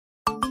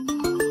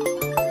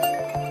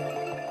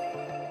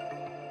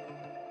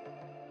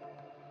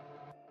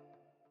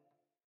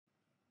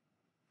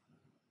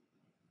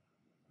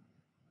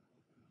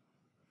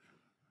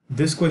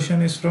This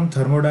question is from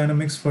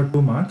Thermodynamics for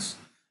 2 marks.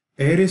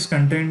 Air is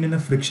contained in a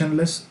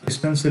frictionless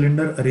piston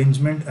cylinder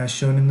arrangement as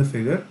shown in the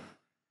figure.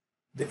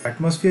 The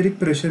atmospheric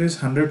pressure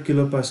is 100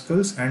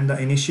 kilopascals and the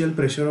initial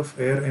pressure of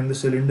air in the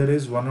cylinder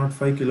is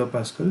 105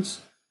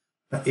 kilopascals.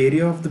 The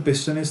area of the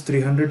piston is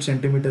 300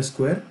 centimeters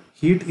square.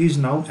 Heat is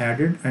now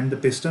added and the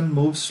piston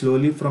moves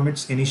slowly from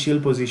its initial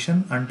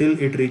position until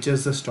it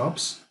reaches the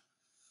stops.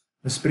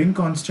 The spring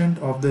constant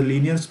of the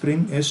linear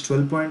spring is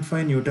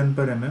 12.5 Newton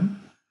per mm.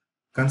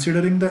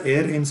 Considering the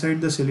air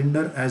inside the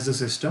cylinder as the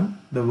system,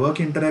 the work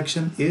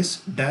interaction is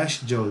dash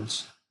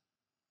joules.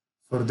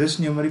 For this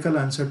numerical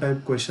answer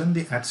type question,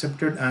 the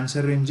accepted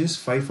answer range is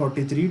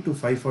 543 to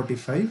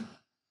 545.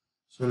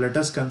 So let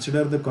us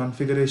consider the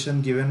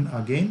configuration given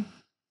again.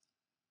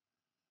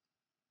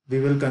 We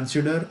will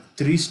consider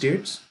 3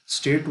 states.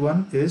 State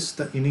 1 is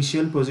the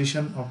initial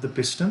position of the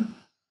piston.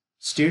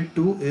 State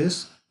 2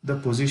 is the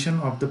position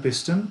of the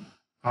piston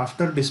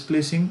after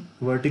displacing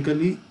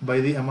vertically by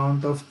the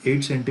amount of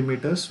 8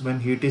 centimeters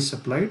when heat is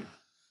supplied,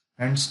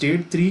 and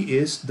state 3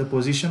 is the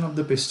position of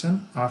the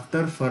piston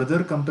after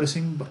further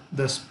compressing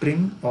the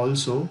spring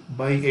also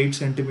by 8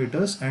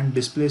 centimeters and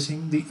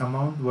displacing the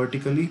amount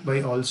vertically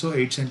by also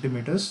 8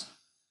 centimeters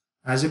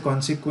as a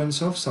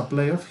consequence of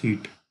supply of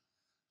heat.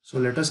 So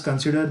let us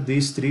consider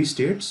these 3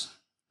 states.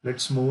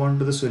 Let's move on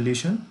to the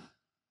solution.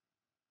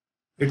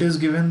 It is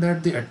given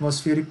that the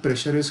atmospheric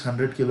pressure is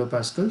 100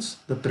 kilopascals.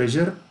 The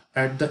pressure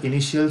at the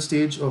initial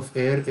stage of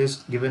air is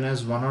given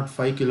as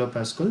 105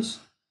 kilopascals.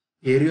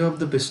 Area of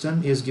the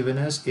piston is given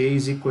as A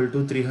is equal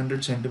to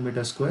 300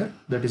 centimeter square,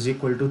 that is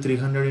equal to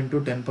 300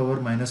 into 10 power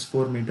minus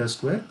 4 meter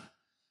square.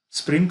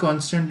 Spring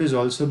constant is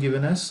also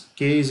given as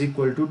K is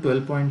equal to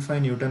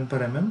 12.5 Newton per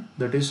mm,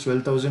 that is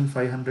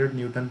 12,500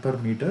 Newton per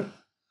meter.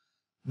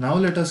 Now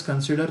let us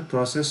consider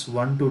process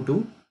 1 to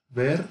 2,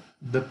 where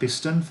the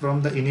piston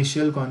from the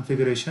initial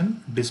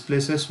configuration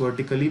displaces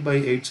vertically by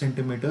 8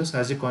 centimeters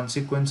as a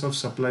consequence of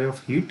supply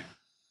of heat.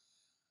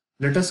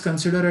 Let us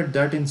consider at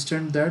that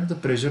instant that the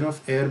pressure of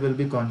air will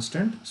be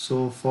constant.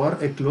 So for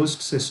a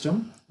closed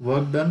system,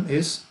 work done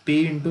is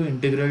P into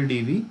integral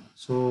dV.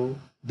 So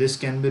this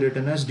can be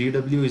written as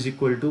dW is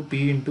equal to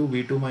P into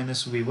V2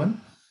 minus V1.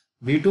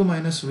 V2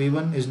 minus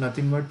V1 is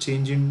nothing but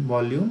change in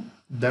volume.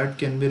 That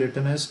can be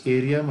written as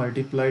area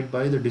multiplied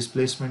by the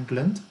displacement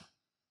length.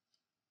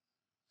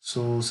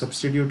 So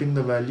substituting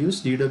the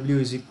values, dW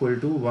is equal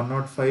to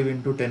 105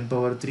 into 10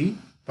 power 3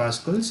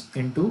 pascals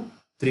into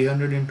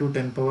 300 into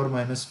 10 power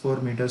minus 4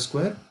 meter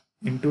square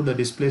into the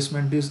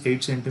displacement is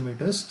 8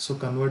 centimeters. So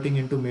converting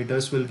into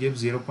meters will give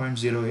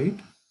 0.08.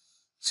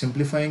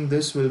 Simplifying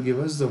this will give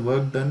us the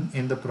work done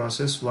in the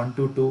process 1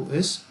 to 2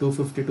 is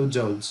 252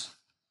 joules.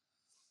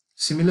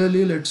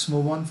 Similarly, let's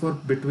move on for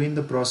between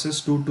the process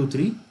 2 to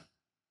 3.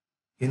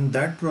 In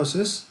that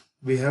process,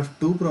 we have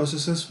two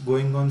processes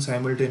going on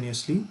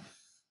simultaneously,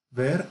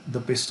 where the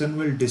piston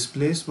will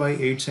displace by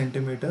 8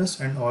 centimeters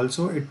and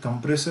also it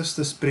compresses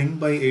the spring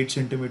by 8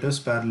 centimeters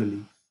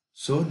parallelly.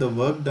 So the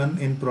work done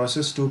in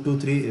process 2 to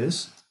 3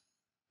 is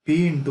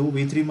P into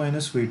V3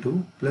 minus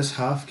V2 plus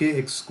half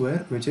kx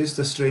square, which is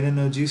the strain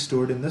energy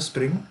stored in the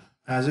spring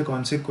as a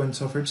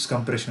consequence of its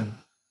compression.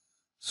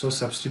 So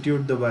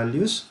substitute the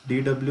values.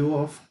 dW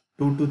of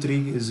 2 to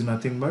 3 is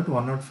nothing but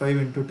 105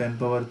 into 10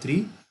 power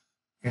 3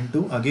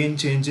 into, again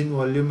change in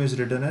volume is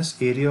written as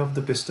area of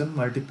the piston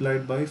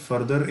multiplied by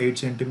further 8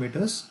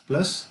 centimeters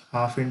plus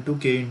half into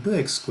K into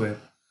x square.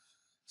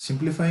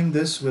 Simplifying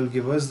this will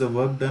give us the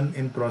work done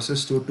in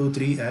process 2 to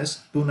 3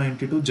 as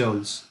 292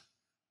 joules.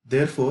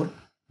 Therefore,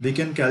 we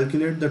can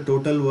calculate the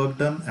total work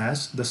done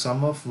as the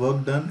sum of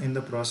work done in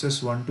the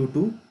process 1 to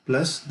 2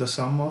 plus the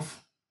sum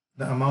of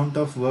the amount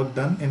of work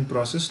done in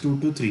process 2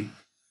 to 3.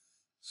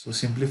 So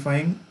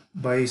simplifying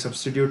by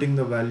substituting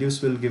the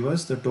values will give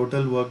us the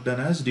total work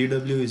done as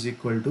dW is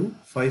equal to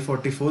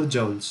 544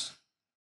 joules.